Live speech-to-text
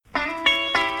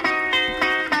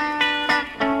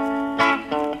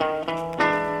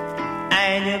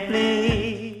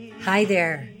Hi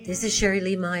there, this is Sherry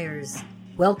Lee Myers.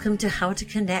 Welcome to How to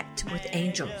Connect with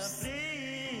Angels.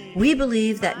 We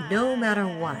believe that no matter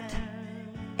what,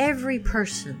 every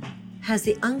person has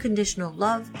the unconditional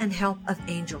love and help of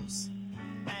angels,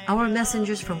 our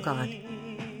messengers from God.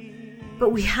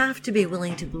 But we have to be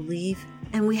willing to believe,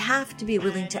 and we have to be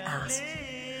willing to ask.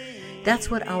 That's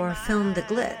what our film, The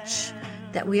Glitch,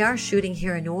 that we are shooting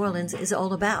here in New Orleans is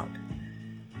all about,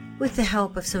 with the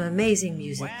help of some amazing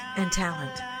music and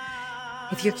talent.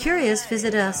 If you're curious,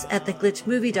 visit us at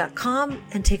theglitchmovie.com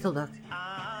and take a look.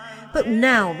 But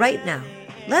now, right now,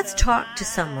 let's talk to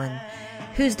someone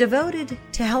who's devoted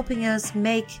to helping us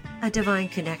make a divine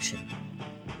connection.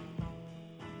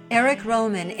 Erik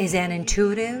Roman is an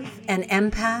intuitive, an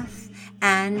empath,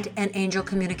 and an angel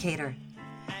communicator.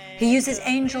 He uses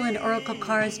angel and oracle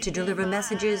cards to deliver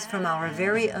messages from our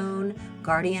very own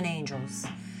guardian angels.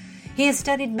 He has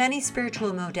studied many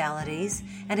spiritual modalities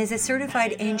and is a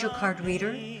certified angel card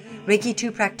reader, Reiki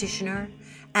 2 practitioner,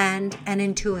 and an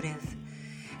intuitive.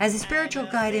 As a spiritual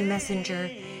guide and messenger,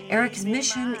 Erik's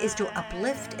mission is to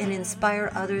uplift and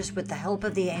inspire others with the help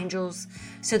of the angels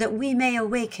so that we may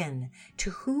awaken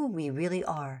to who we really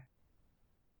are.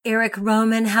 Erik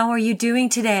Roman, how are you doing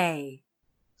today?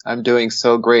 I'm doing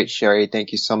so great, Sherry.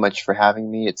 Thank you so much for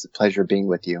having me. It's a pleasure being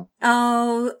with you.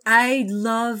 Oh, I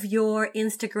love your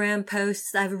Instagram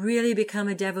posts. I've really become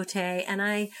a devotee, and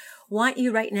I want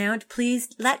you right now to please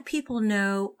let people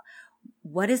know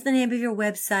what is the name of your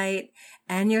website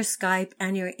and your Skype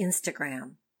and your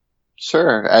Instagram.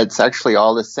 Sure. It's actually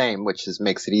all the same, which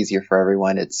makes it easier for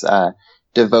everyone. It's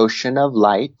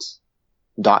devotionoflight.com.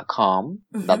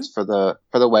 Mm-hmm. That's for the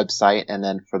website, and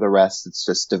then for the rest it's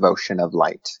just Devotion of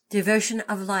Light. Devotion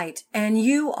of Light. And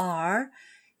you are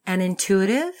an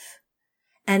intuitive,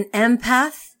 an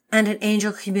empath, and an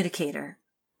angel communicator.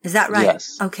 Is that right?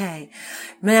 Yes. Okay.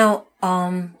 Now,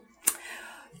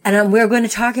 we're going to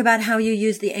talk about how you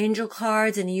use the angel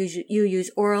cards, and you use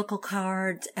oracle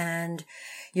cards, and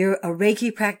you're a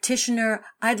Reiki practitioner.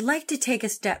 I'd like to take a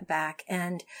step back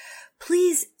and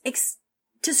please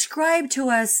describe to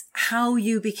us how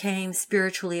you became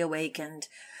spiritually awakened.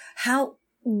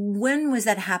 When was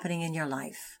that happening in your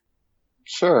life?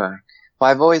 Sure. Well,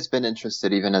 I've always been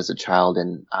interested, even as a child,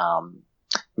 in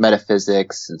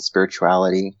metaphysics and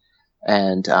spirituality.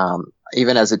 And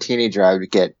even as a teenager, I would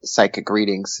get psychic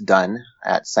readings done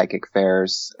at psychic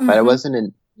fairs. Mm-hmm. But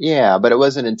it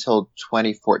wasn't until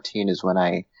 2014 is when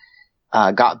I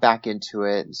got back into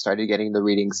it and started getting the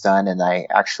readings done. And I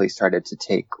actually started to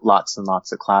take lots and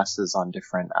lots of classes on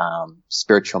different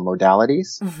spiritual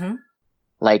modalities, mm-hmm.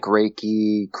 like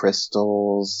Reiki,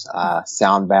 crystals,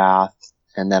 sound bath.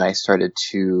 And then I started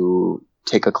to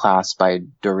take a class by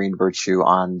Doreen Virtue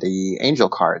on the angel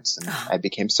cards, and I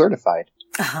became certified.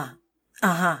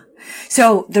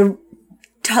 So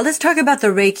let's talk about the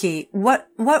Reiki. What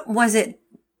was it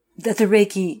that the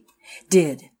Reiki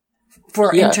did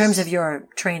in terms of your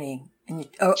training and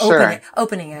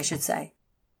opening, I should say?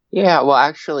 Yeah, well,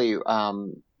 actually,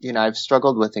 I've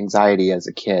struggled with anxiety as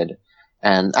a kid,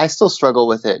 and I still struggle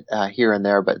with it here and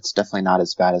there, but it's definitely not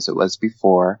as bad as it was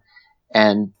before.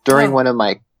 And during one of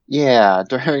my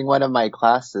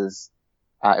classes,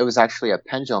 it was actually a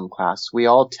pendulum class. We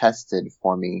all tested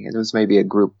for me. It was maybe a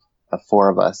group of 4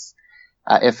 of us.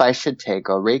 If I should take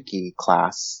a Reiki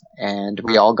class, and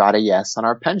we all got a yes on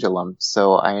our pendulum.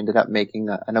 So I ended up making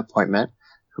an appointment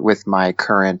with my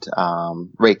current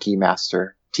Reiki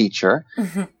master teacher.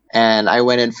 Mm-hmm. And I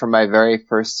went in for my very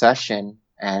first session,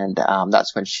 and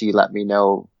that's when she let me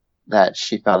know that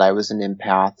she felt I was an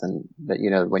empath, and that,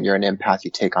 when you're an empath,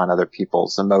 you take on other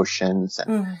people's emotions,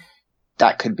 and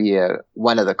that could be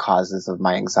one of the causes of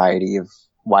my anxiety, of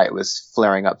why it was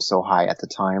flaring up so high at the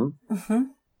time. Mm-hmm.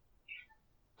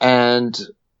 And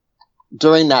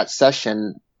during that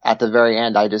session, at the very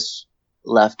end, I just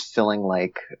left feeling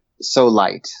like so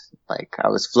light, like I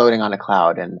was floating on a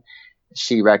cloud. And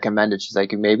she's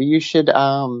like, maybe you should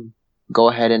go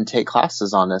ahead and take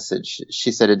classes on this.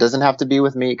 She said, it doesn't have to be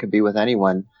with me. It could be with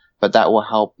anyone, but that will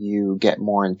help you get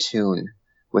more in tune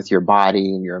with your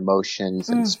body and your emotions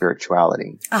and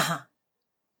spirituality. Uh-huh.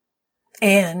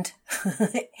 And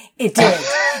it did.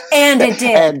 And it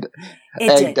did.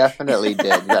 It definitely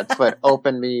did. That's what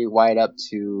opened me wide up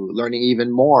to learning even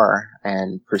more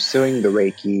and pursuing the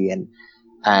Reiki. And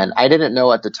I didn't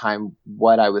know at the time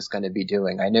what I was going to be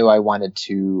doing. I knew I wanted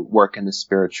to work in the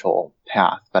spiritual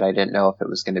path, but I didn't know if it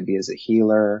was going to be as a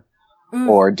healer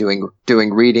or doing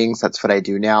readings. That's what I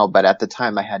do now. But at the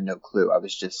time, I had no clue. I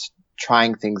was just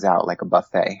trying things out like a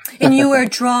buffet. And you were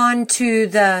drawn to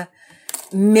the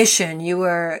mission. You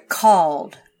were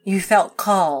called. You felt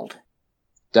called.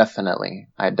 definitely.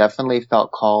 I definitely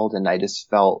felt called, and I just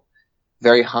felt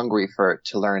very hungry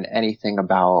to learn anything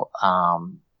about,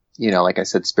 like I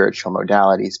said, spiritual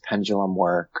modalities, pendulum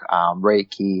work,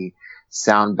 Reiki,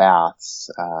 sound baths,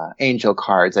 angel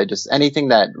cards. Anything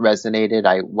that resonated,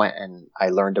 I went and I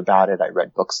learned about it. I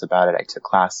read books about it. I took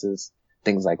classes,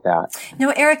 things like that. Now,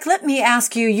 Erik, let me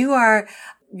ask you, you're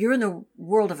in the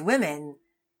world of women.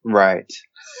 Right.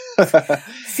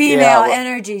 Female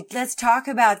energy. Let's talk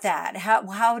about that.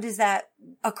 How does that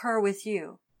occur with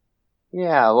you?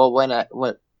 Yeah. Well,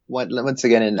 once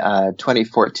again in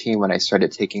 2014, when I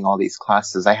started taking all these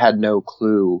classes, I had no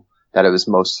clue that it was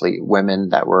mostly women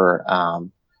that were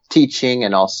teaching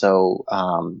and also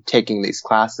taking these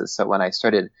classes. So when I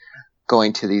started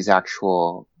going to these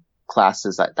actual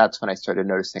classes, that's when I started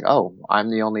noticing, oh, I'm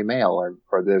the only male,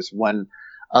 or there's one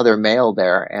other male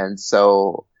there. And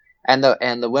so, and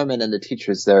the women and the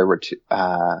teachers there were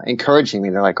encouraging me.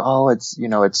 They're like, oh, it's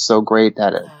so great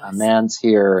that a man's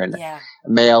here and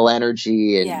male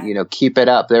energy and, keep it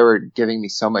up. They were giving me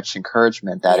so much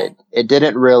encouragement that it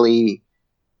didn't really,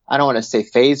 I don't want to say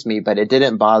faze me, but it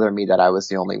didn't bother me that I was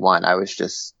the only one. I was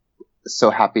just so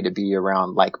happy to be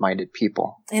around like-minded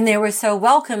people. And they were so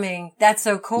welcoming. That's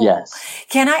so cool. Yes.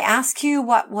 Can I ask you,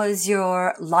 what was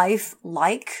your life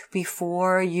like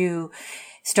before you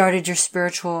started your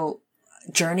spiritual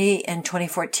journey in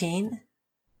 2014?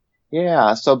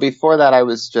 Yeah. So before that, I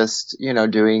was just,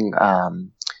 doing,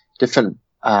 different,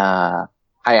 I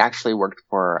actually worked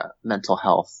for a mental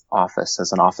health office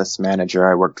as an office manager.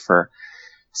 I worked for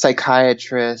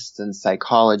psychiatrists and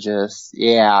psychologists.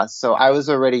 Yeah. So I was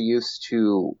already used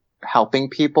to helping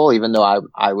people, even though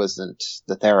I wasn't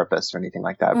the therapist or anything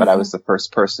like that, but I was the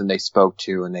first person they spoke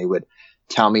to, and they would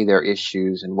tell me their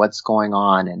issues and what's going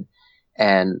on.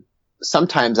 And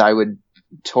sometimes I would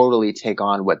totally take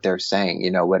on what they're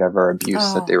saying, whatever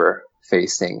abuse that they were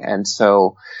facing. And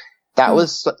so that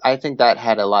was, I think that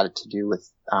had a lot to do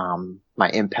with, my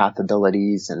empath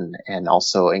abilities and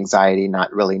also anxiety,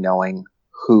 not really knowing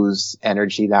whose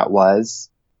energy that was.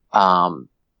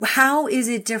 How is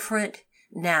it different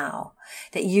now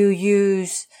that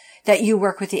you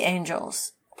work with the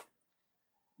angels?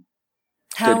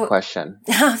 Good question.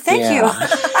 Thank you.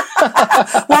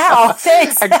 Wow.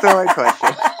 Thanks. Excellent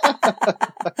question.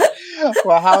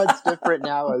 Well, how it's different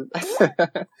now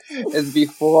is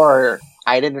before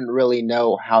I didn't really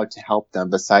know how to help them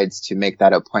besides to make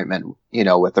that appointment,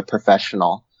 with a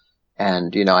professional.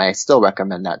 And, I still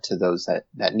recommend that to those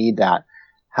that need that.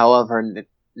 However,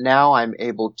 now I'm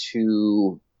able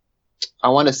to, I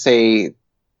want to say,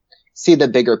 see the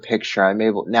bigger picture.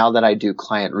 Now that I do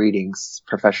client readings,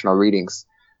 professional readings,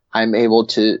 I'm able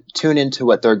to tune into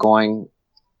what they're going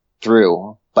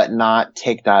through, but not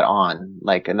take that on.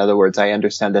 Like, in other words, I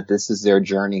understand that this is their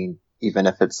journey, even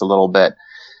if it's a little bit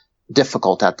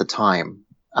difficult at the time.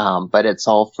 But it's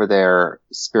all for their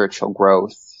spiritual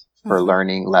growth, for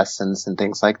learning lessons and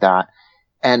things like that.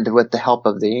 And with the help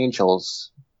of the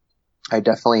angels, I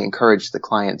definitely encourage the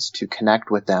clients to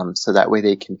connect with them so that way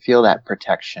they can feel that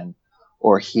protection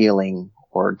or healing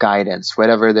or guidance,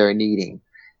 whatever they're needing.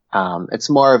 It's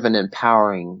more of an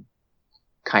empowering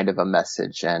kind of a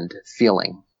message and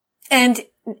feeling. And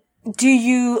do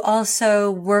you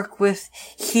also work with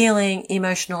healing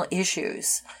emotional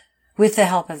issues with the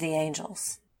help of the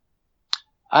angels?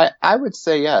 I would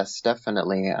say yes,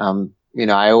 definitely.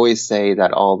 I always say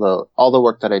that all the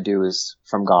work that I do is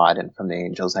from God and from the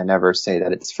angels. I never say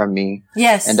that it's from me.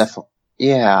 Yes. And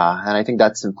and I think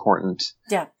that's important.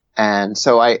 Yeah. And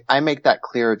so I make that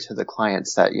clear to the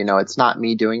clients that, it's not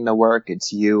me doing the work.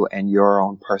 It's you and your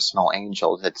own personal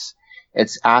angels.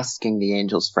 It's asking the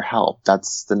angels for help.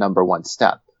 That's the number one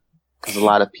step, because a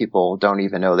lot of people don't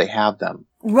even know they have them.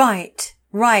 Right.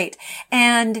 Right.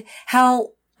 And how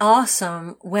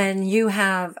awesome when you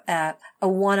have a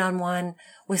one-on-one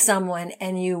with someone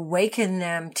and you awaken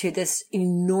them to this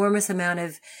enormous amount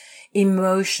of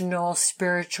emotional,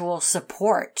 spiritual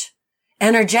support,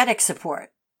 energetic support.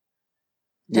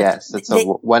 Yes, it's a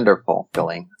wonderful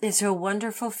feeling. It's a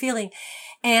wonderful feeling.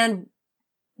 And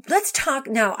let's talk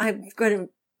now. I'm going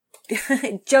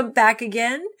to jump back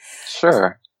again.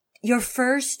 Sure. Your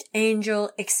first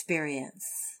angel experience.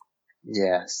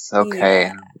 Yes.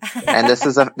 Okay. Yeah. And this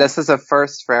is a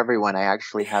first for everyone. I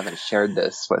actually haven't shared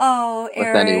this with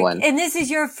Erik, anyone. And this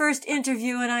is your first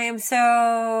interview, and I am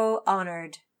so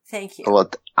honored. Thank you.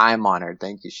 Well, I'm honored.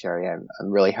 Thank you, Sherry. I'm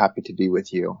really happy to be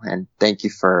with you, and thank you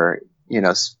for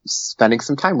spending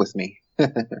some time with me.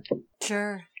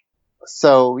 Sure.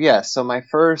 So my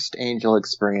first angel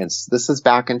experience. This is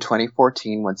back in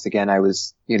 2014. Once again, I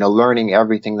was learning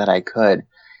everything that I could.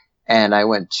 and I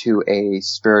went to a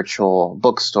spiritual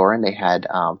bookstore, and they had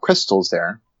crystals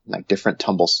there, like different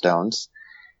tumble stones.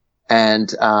 And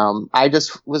I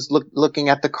just was looking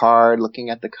at the card, looking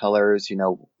at the colors,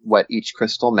 what each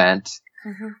crystal meant.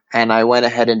 Mm-hmm. And I went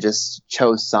ahead and just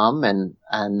chose some, and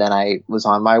then I was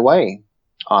on my way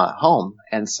home.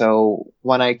 And so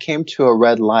when I came to a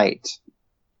red light,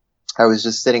 I was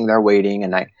just sitting there waiting,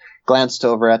 and I glanced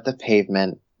over at the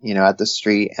pavement, at the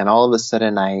street, and all of a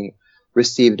sudden I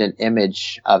received an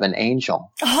image of an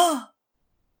angel.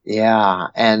 Yeah.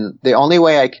 And the only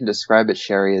way I can describe it,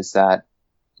 Sherry, is that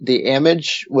the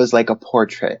image was like a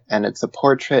portrait, and it's a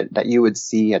portrait that you would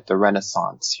see at the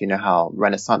Renaissance. You know how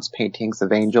Renaissance paintings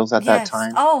of angels at that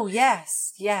time? Oh,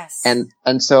 yes, yes.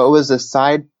 And so it was a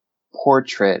side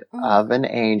portrait of an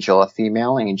angel, a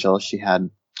female angel. She had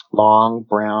long,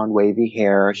 brown, wavy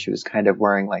hair. She was kind of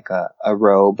wearing like a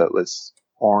robe that was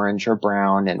orange or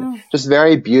brown, and just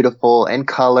very beautiful in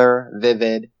color,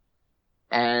 vivid.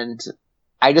 And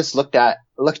I just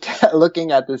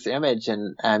looking at this image,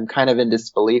 and I'm kind of in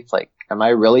disbelief. Like, am I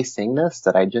really seeing this?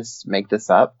 Did I just make this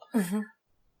up? Mm-hmm.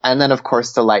 And then of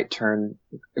course the light turned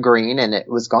green and it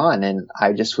was gone. And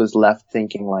I just was left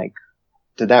thinking, like,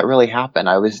 did that really happen?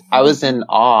 I was in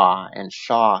awe and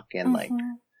shock, and like,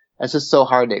 it's just so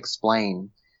hard to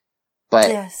explain. But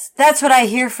yes, that's what I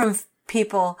hear from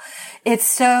people. It's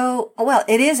so, well,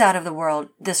 it is out of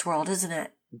this world, isn't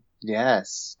it?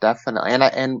 Yes, definitely.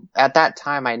 And at that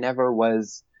time, I never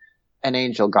was an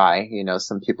angel guy.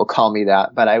 Some people call me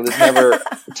that, but I was never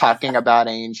talking about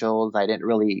angels. I didn't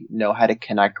really know how to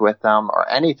connect with them or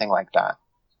anything like that.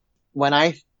 When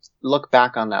I look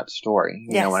back on that story,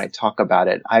 when I talk about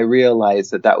it, I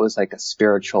realize that was like a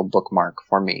spiritual bookmark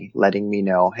for me, letting me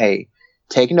know, hey,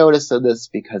 take notice of this,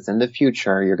 because in the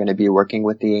future, you're going to be working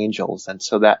with the angels. And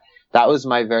so that was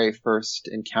my very first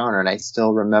encounter, and I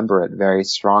still remember it very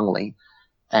strongly.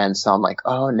 And so I'm like,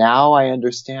 oh, now I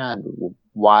understand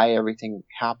why everything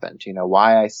happened,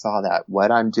 why I saw that,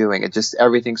 what I'm doing. It just,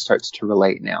 everything starts to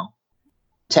relate now.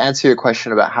 To answer your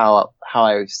question about how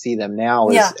I see them now,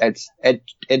 that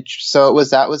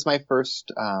was my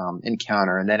first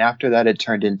encounter. And then after that, it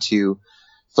turned into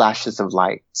flashes of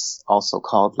lights, also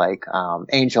called like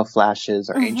angel flashes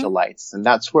or angel lights. And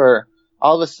that's where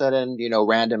all of a sudden,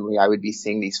 randomly I would be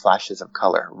seeing these flashes of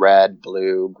color, red,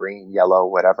 blue, green, yellow,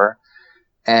 whatever.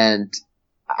 And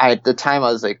at the time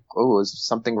I was like, oh, is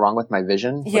something wrong with my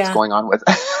vision? Yeah. What's going on with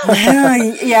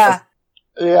Yeah.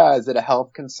 Yeah. Is it a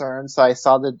health concern? So I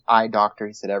saw the eye doctor.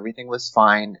 He said everything was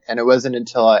fine. And it wasn't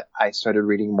until I started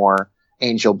reading more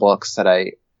angel books that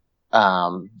I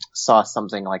saw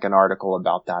something like an article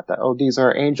about that, oh, these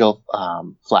are angel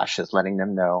flashes, letting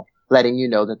you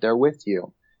know that they're with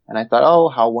you. And I thought, oh,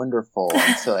 how wonderful.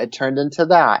 And so it turned into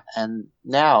that. And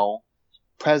now,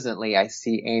 presently, I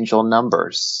see angel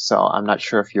numbers. So I'm not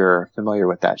sure if you're familiar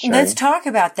with that, Sherry. Let's talk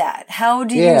about that. How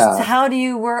do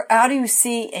you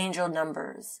see angel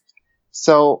numbers?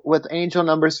 So with angel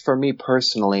numbers, for me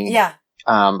personally,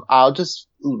 I'll just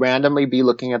randomly be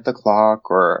looking at the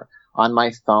clock or on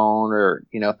my phone, or,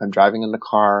 if I'm driving in the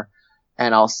car,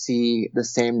 and I'll see the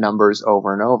same numbers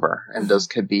over and over. And those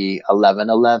could be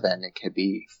 1111. It could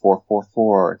be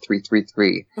 444,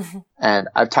 333. And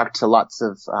I've talked to lots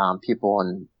of people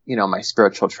in, my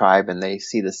spiritual tribe, and they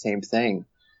see the same thing.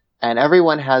 And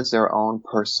everyone has their own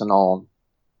personal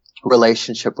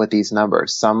relationship with these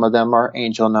numbers. Some of them are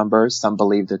angel numbers. Some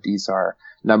believe that these are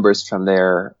numbers from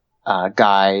their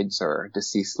guides or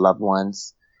deceased loved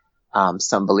ones.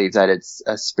 Some believe that it's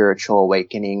a spiritual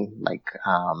awakening, like,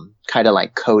 kind of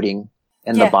like coding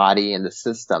in the body and the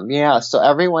system. Yeah. So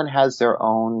everyone has their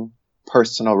own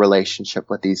personal relationship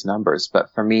with these numbers.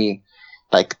 But for me,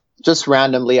 like, just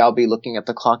randomly, I'll be looking at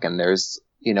the clock and there's,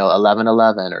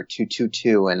 1111 or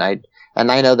 222. And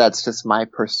I know that's just my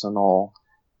personal,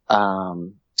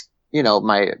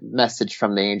 my message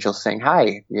from the angel saying,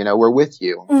 hi, we're with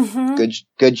you.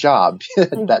 Good job.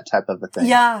 That type of a thing.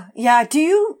 Yeah. Yeah.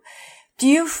 Do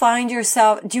you find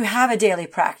yourself, do you have a daily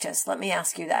practice? Let me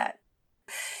ask you that.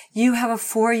 You have a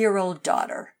 4-year-old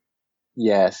daughter.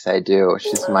 Yes, I do.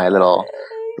 She's my little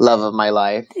love of my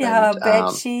life. Yeah, and, I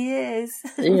bet she is.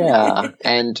 Yeah.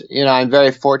 And, I'm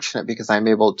very fortunate because I'm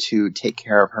able to take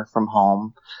care of her from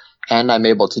home. And I'm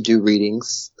able to do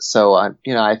readings. So, I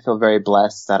feel very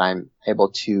blessed that I'm able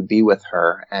to be with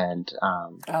her. And,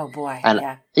 oh boy.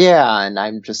 Yeah. And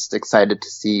I'm just excited to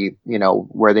see,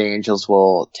 where the angels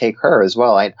will take her as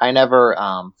well. I never,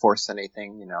 force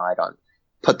anything. I don't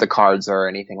put the cards or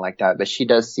anything like that, but she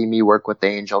does see me work with the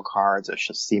angel cards, or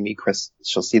she'll see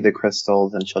the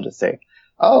crystals, and she'll just say,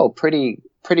 oh, pretty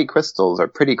pretty crystals or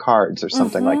pretty cards or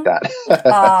something like that.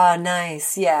 Ah,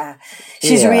 nice. Yeah.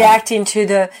 She's reacting to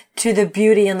the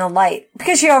beauty and the light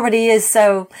because she already is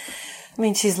so, I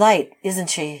mean, she's light, isn't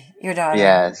she? Your daughter.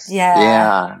 Yes.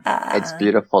 Yeah. Yeah. It's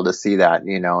beautiful to see that,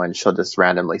 and she'll just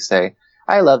randomly say,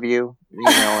 I love you,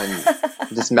 and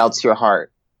it just melts your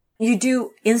heart. You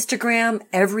do Instagram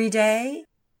every day?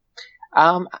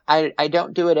 I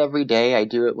don't do it every day. I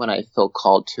do it when I feel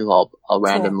called to. I'll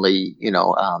randomly,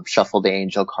 shuffle the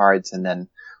angel cards, and then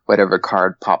whatever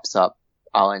card pops up,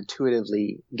 I'll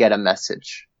intuitively get a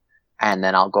message, and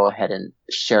then I'll go ahead and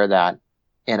share that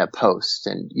in a post.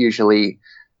 And usually,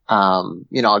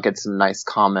 I'll get some nice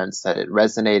comments that it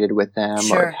resonated with them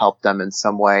or it helped them in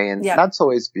some way. And that's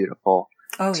always beautiful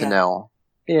to know.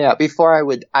 Yeah. Before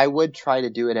I would try to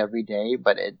do it every day,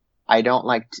 but I don't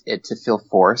like it to feel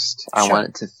forced. I want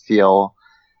it to feel,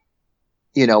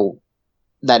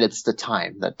 that it's the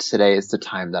time, that today is the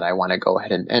time that I want to go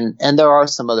ahead and there are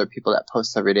some other people that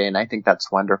post every day, and I think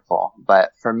that's wonderful.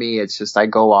 But for me, it's just, I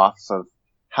go off of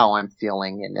how I'm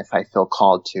feeling, and if I feel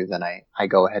called to, then I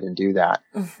go ahead and do that.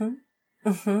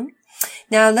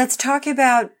 Now let's talk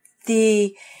about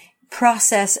the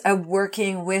process of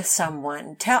working with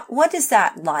someone. What is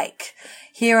that like?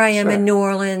 Here I am in New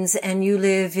Orleans and you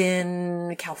live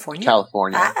in California?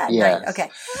 California. Yes. Right. Okay.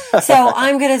 So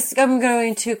I'm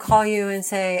going to call you and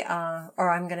say, or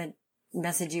I'm going to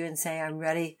message you and say, I'm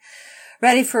ready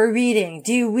for a reading.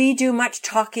 Do we do much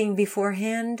talking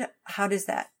beforehand? How does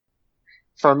that?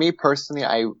 For me personally,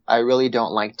 I really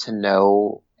don't like to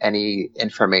know any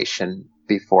information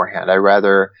beforehand.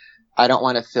 I don't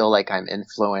want to feel like I'm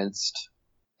influenced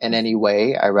in any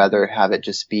way. I rather have it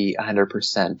just be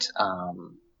 100%,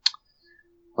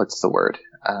 what's the word?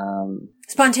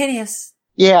 Spontaneous.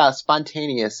 Yeah,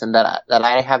 spontaneous, and that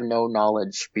I have no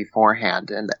knowledge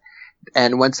beforehand.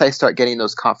 And once I start getting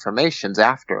those confirmations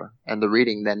after and the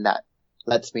reading, then that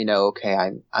lets me know, okay,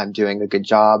 I'm doing a good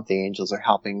job. The angels are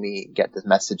helping me get the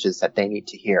messages that they need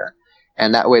to hear.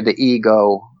 And that way the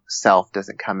ego self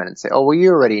doesn't come in and say, oh, well, you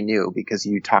already knew because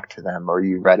you talked to them or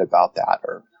you read about that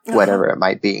or whatever it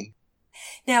might be.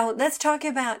 Now, let's talk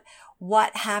about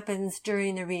what happens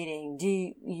during the reading.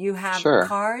 Do you have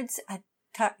cards?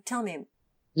 Tell me.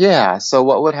 Yeah. So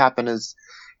what would happen is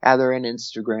either in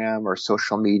Instagram or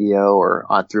social media or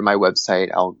through my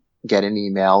website, I'll get an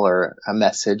email or a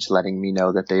message letting me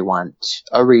know that they want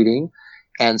a reading.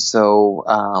 And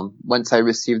so once I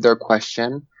receive their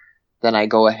question, then I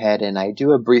go ahead and I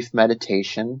do a brief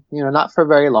meditation, not for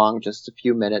very long, just a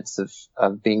few minutes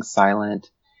of being silent.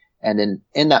 And then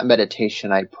in that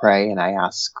meditation, I pray and I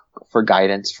ask for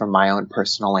guidance from my own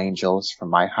personal angels, from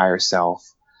my higher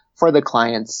self, for the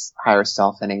client's higher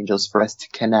self and angels, for us to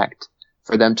connect,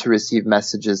 for them to receive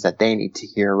messages that they need to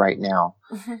hear right now.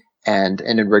 And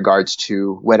in regards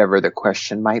to whatever the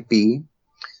question might be.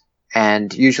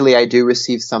 And usually I do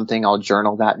receive something. I'll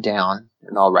journal that down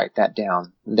and I'll write that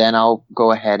down. Then I'll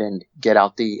go ahead and get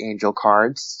out the angel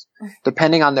cards.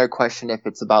 Depending on their question, if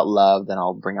it's about love, then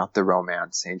I'll bring out the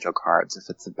romance angel cards. If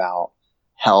it's about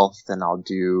health, then I'll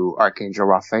do Archangel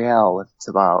Raphael. If it's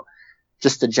about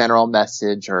just a general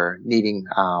message or needing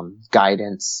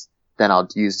guidance, then I'll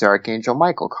use the Archangel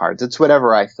Michael cards. It's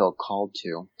whatever I feel called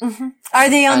to. Are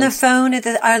they on the phone is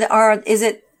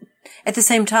it at the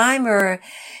same time, or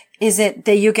is it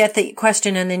that you get the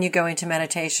question and then you go into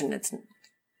meditation?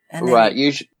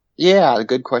 Yeah,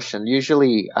 good question.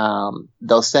 Usually,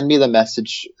 they'll send me the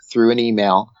message through an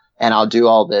email and I'll do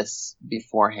all this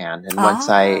beforehand. And once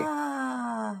I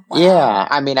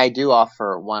do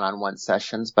offer one-on-one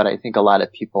sessions, but I think a lot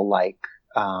of people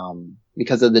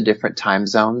because of the different time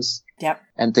zones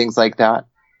and things like that,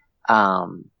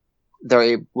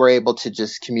 we're able to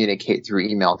just communicate through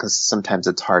email because sometimes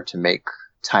it's hard to make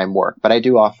time work. But I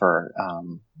do offer,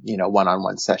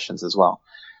 one-on-one sessions as well.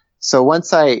 So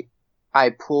once I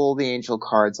pull the angel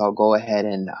cards, I'll go ahead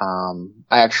and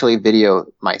I actually video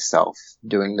myself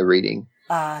doing the reading.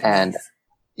 And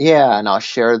I'll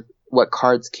share what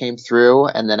cards came through,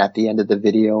 and then at the end of the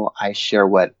video, I share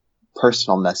what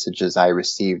personal messages I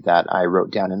received that I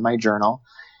wrote down in my journal.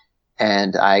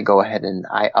 And I go ahead and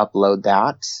I upload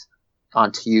that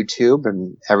onto YouTube,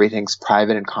 and everything's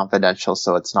private and confidential,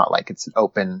 so it's not like it's an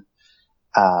open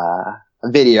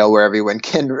video where everyone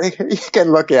can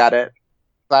look at it.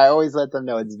 I always let them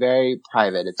know it's very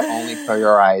private. It's only for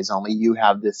your eyes. Only you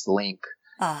have this link.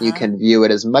 You can view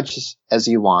it as much as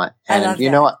you want. And you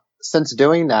know what? Since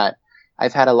doing that,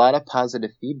 I've had a lot of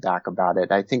positive feedback about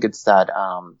it. I think it's that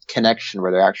connection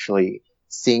where they're actually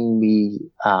seeing me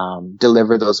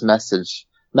deliver those messages.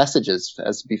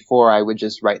 As before, I would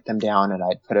just write them down and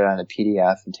I'd put it on a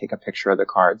PDF and take a picture of the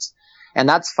cards. And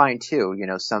that's fine too. You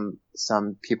know,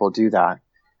 some people do that.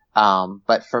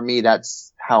 But for me,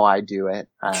 that's how I do it.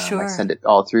 I Sure. send it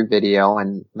all through video.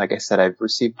 And like I said, I've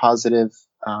received positive,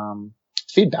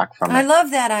 feedback from I it.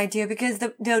 love that idea because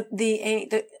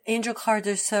the angel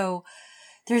cards are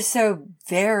they're so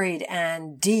varied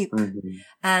and deep,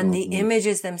 and the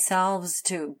images themselves,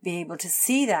 to be able to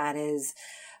see that is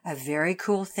a very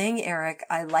cool thing, Erik.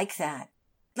 I like that.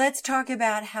 Let's talk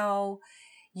about how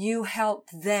you help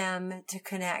them to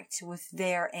connect with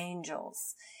their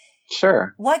angels.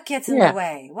 Sure. What gets in the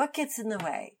way? What gets in the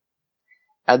way?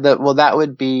 Well, that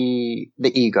would be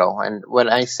the ego. And when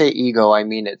I say ego, I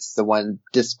mean it's the one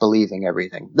disbelieving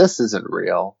everything. This isn't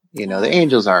real. You know, the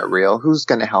angels aren't real. Who's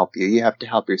going to help you? You have to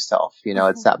help yourself. You know,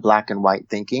 it's that black and white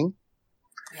thinking.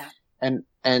 Yeah.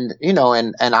 And, you know,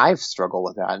 and I've struggled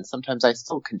with that. And sometimes I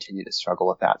still continue to struggle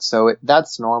with that. So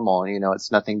that's normal. You know,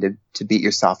 it's nothing to beat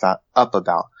yourself up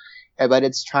about. But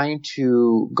it's trying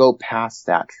to go past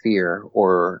that fear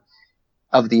or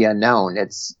of the unknown.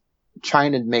 It's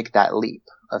trying to make that leap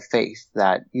of faith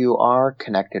that you are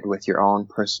connected with your own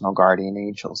personal guardian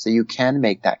angel. So you can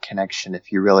make that connection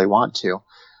if you really want to.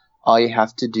 All you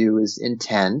have to do is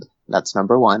intend. That's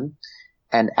number one.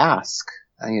 And ask.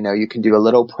 You know, you can do a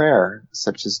little prayer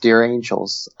such as, "Dear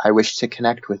angels, I wish to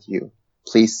connect with you.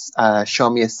 Please show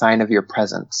me a sign of your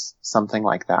presence." Something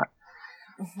like that.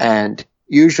 And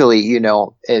usually, you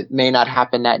know, it may not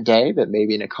happen that day, but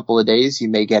maybe in a couple of days, you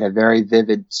may get a very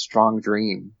vivid, strong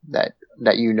dream that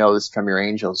you know is from your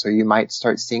angels, or you might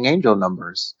start seeing angel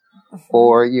numbers,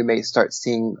 or you may start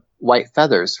seeing white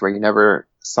feathers where you never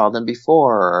saw them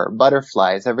before, or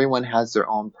butterflies. Everyone has their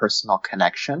own personal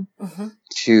connection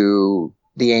to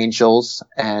the angels,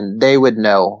 and they would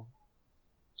know,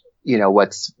 you know,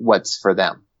 what's for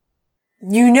them.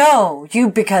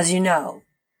 Because you know.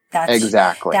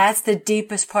 Exactly. That's the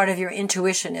deepest part of your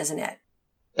intuition, isn't it?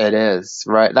 It is,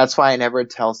 right? That's why I never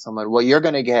tell someone, well, you're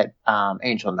going to get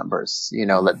angel numbers. You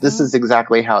know, this is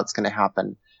exactly how it's going to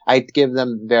happen. I give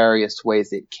them various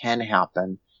ways it can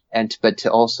happen, but to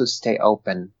also stay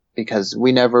open, because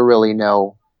we never really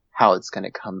know how it's going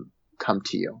to come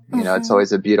to you. You know, it's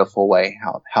always a beautiful way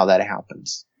how that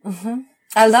happens.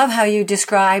 I love how you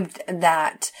described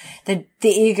that. The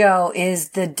ego is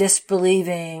the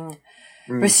disbelieving,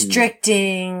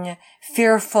 restricting,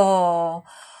 fearful.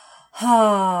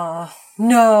 Oh,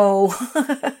 no.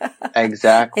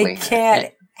 Exactly. It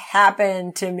can't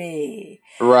happen to me.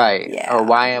 Right. Yeah. Or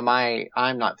why am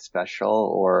I'm not special,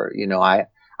 or, you know,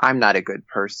 I'm not a good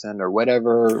person, or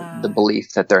whatever the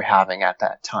belief that they're having at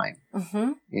that time.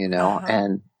 You know,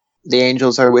 and the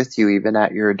angels are with you even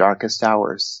at your darkest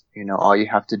hours. You know, all you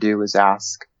have to do is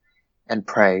ask and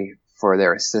pray for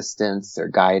their assistance, their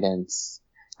guidance.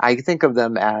 I think of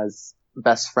them as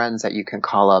best friends that you can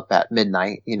call up at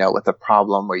midnight, you know, with a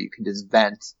problem where you can just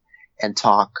vent and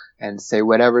talk and say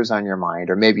whatever's on your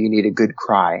mind, or maybe you need a good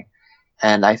cry.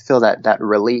 And I feel that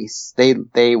release,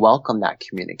 they welcome that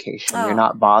communication. You're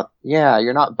not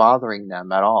bothering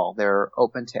them at all. They're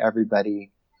open to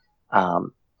everybody,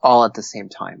 all at the same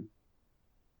time.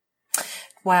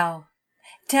 Wow.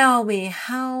 Tell me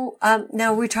how,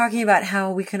 now we're talking about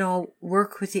how we can all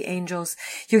work with the angels.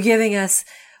 You're giving us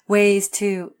ways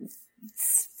to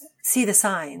see the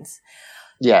signs.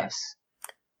 Yes.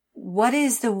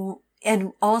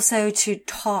 And also to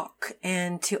talk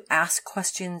and to ask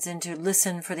questions and to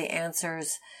listen for the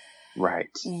answers.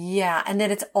 Right. Yeah. And that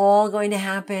it's all going to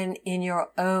happen in your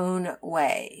own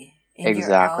way.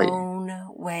 Exactly. Your own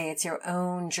way. It's your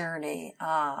own journey.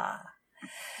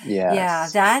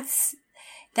 Yes. Yeah.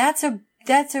 That's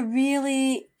a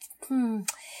really,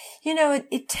 you know,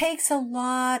 it takes a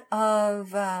lot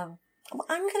of, I'm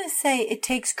going to say it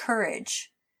takes courage.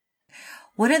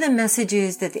 What are the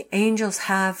messages that the angels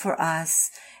have for us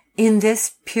in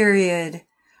this period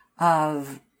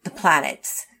of the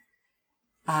planets?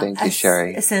 Thank you,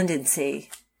 Sherry. Ascendancy.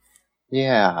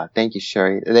 Yeah, thank you,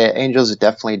 Sherry. The angels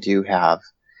definitely do have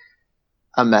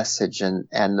a message, and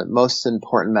the most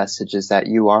important message is that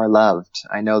you are loved.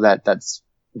 I know that that's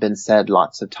been said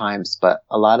lots of times, but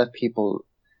a lot of people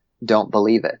don't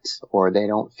believe it, or they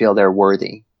don't feel they're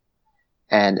worthy.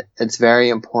 And it's very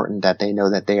important that they know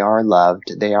that they are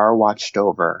loved, they are watched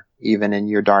over, even in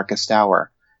your darkest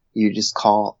hour. You just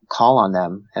call on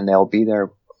them, and they'll be there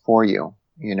for you.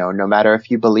 You know, no matter if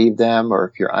you believe them or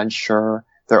if you're unsure,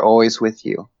 they're always with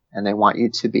you, and they want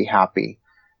you to be happy.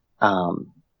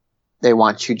 They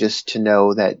want you just to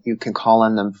know that you can call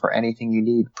on them for anything you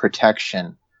need: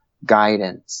 protection,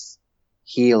 guidance,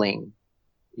 healing,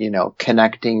 you know,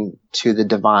 connecting to the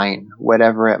divine,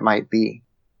 whatever it might be.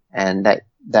 And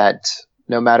that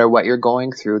no matter what you're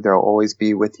going through, they'll always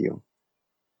be with you.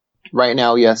 right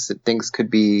now, yes, things could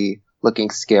be looking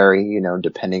scary, you know,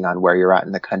 depending on where you're at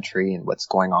in the country and what's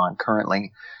going on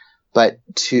currently. But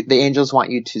the angels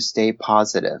want you to stay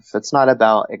positive. It's not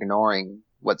about ignoring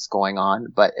what's going on,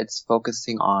 but it's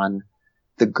focusing on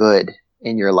the good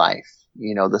in your life.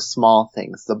 You know, the small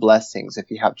things, the blessings. If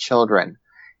you have children,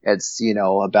 it's, you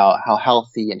know, about how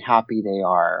healthy and happy they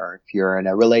are. Or if you're in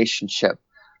a relationship,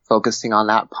 focusing on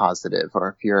that positive.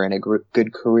 Or if you're in a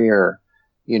good career,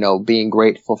 you know, being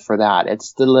grateful for that.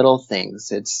 It's the little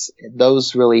things.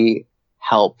 Those really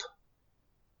help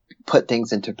put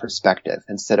things into perspective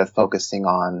instead of focusing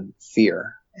on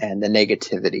fear and the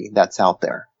negativity that's out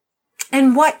there.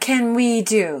 And what can we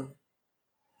do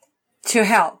to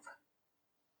help?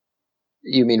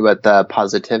 You mean with the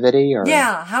positivity, or?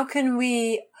 Yeah. How can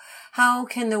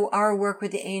our work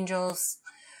with the angels,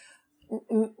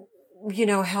 you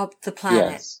know, help the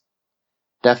planet? Yes.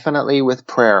 Definitely with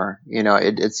prayer. You know,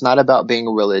 it's not about being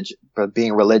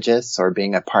religious or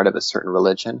being a part of a certain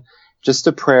religion. Just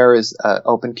a prayer is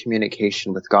open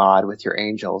communication with God, with your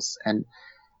angels. And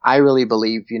I really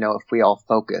believe, you know, if we all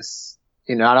focus,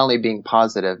 you know, not only being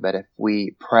positive, but if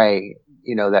we pray,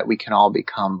 you know, that we can all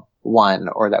become one,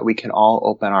 or that we can all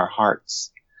open our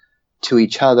hearts to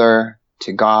each other,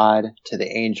 to God, to the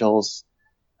angels,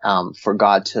 for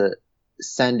God to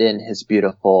send in his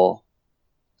beautiful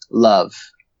love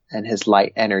and his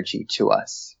light energy to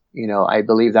us. You know, I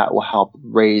believe that will help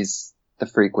raise the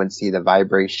frequency, the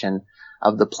vibration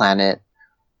of the planet,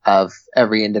 of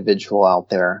every individual out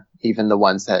there, even the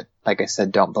ones that, like I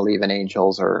said, don't believe in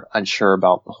angels or unsure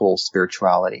about the whole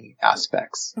spirituality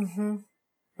aspects. Mm-hmm.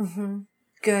 Mm-hmm.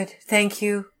 Good. Thank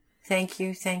you. Thank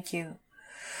you. Thank you.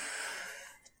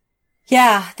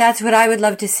 Yeah, that's what I would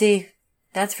love to see.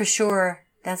 That's for sure.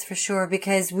 That's for sure.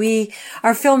 Because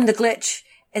our film, The Glitch,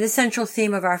 the central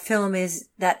theme of our film is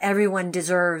that everyone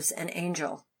deserves an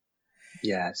angel.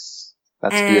 Yes.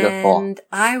 That's beautiful. And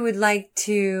I would like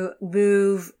to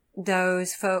move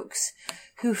those folks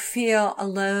who feel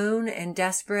alone and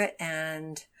desperate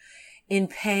and in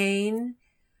pain,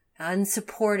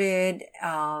 unsupported,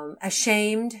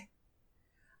 ashamed,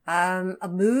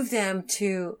 move them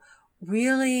to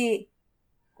really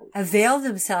avail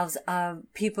themselves of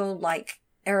people like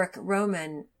Erik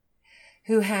Roman,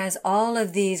 who has all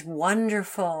of these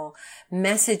wonderful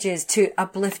messages to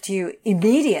uplift you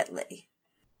immediately.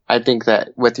 I think that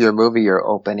with your movie, you're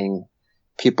opening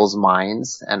people's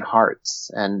minds and hearts,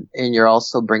 and you're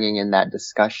also bringing in that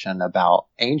discussion about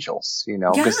angels, you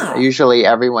know, because usually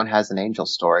everyone has an angel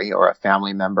story or a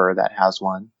family member that has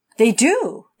one. They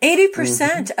do.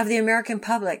 80% of the American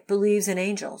public believes in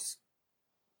angels.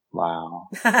 Wow.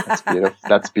 That's beautiful.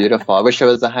 That's beautiful. I wish it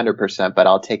was 100%, but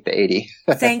I'll take the 80.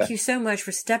 Thank you so much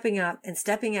for stepping up and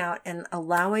stepping out and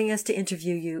allowing us to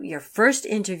interview you. Your first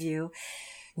interview,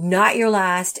 not your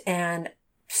last, and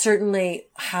certainly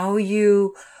how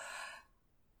you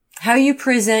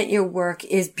present your work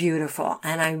is beautiful.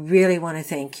 And I really want to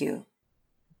thank you.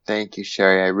 Thank you,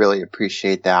 Sherry. I really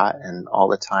appreciate that, and all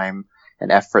the time and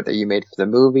effort that you made for the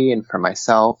movie and for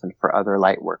myself and for other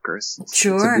light workers.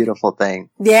 Sure. It's a beautiful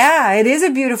thing. Yeah, it is a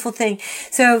beautiful thing.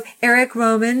 So Erik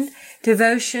Roman,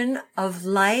 Devotion of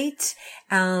Light,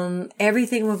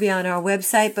 everything will be on our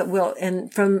website, but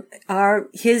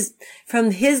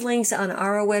from his links on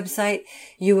our website,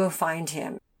 you will find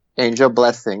him. Angel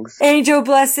blessings. Angel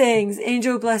blessings.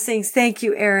 Angel blessings. Thank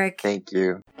you, Erik. Thank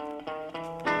you.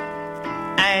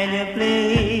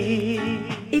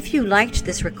 If you liked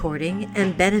this recording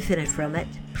and benefited from it,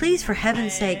 please, for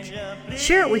heaven's sake,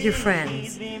 share it with your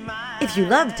friends. If you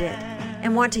loved it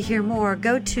and want to hear more,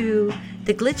 go to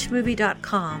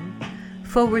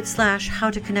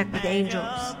theglitchmovie.com/how to connect with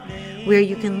angels, where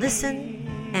you can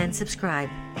listen and subscribe.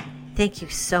 Thank you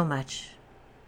so much.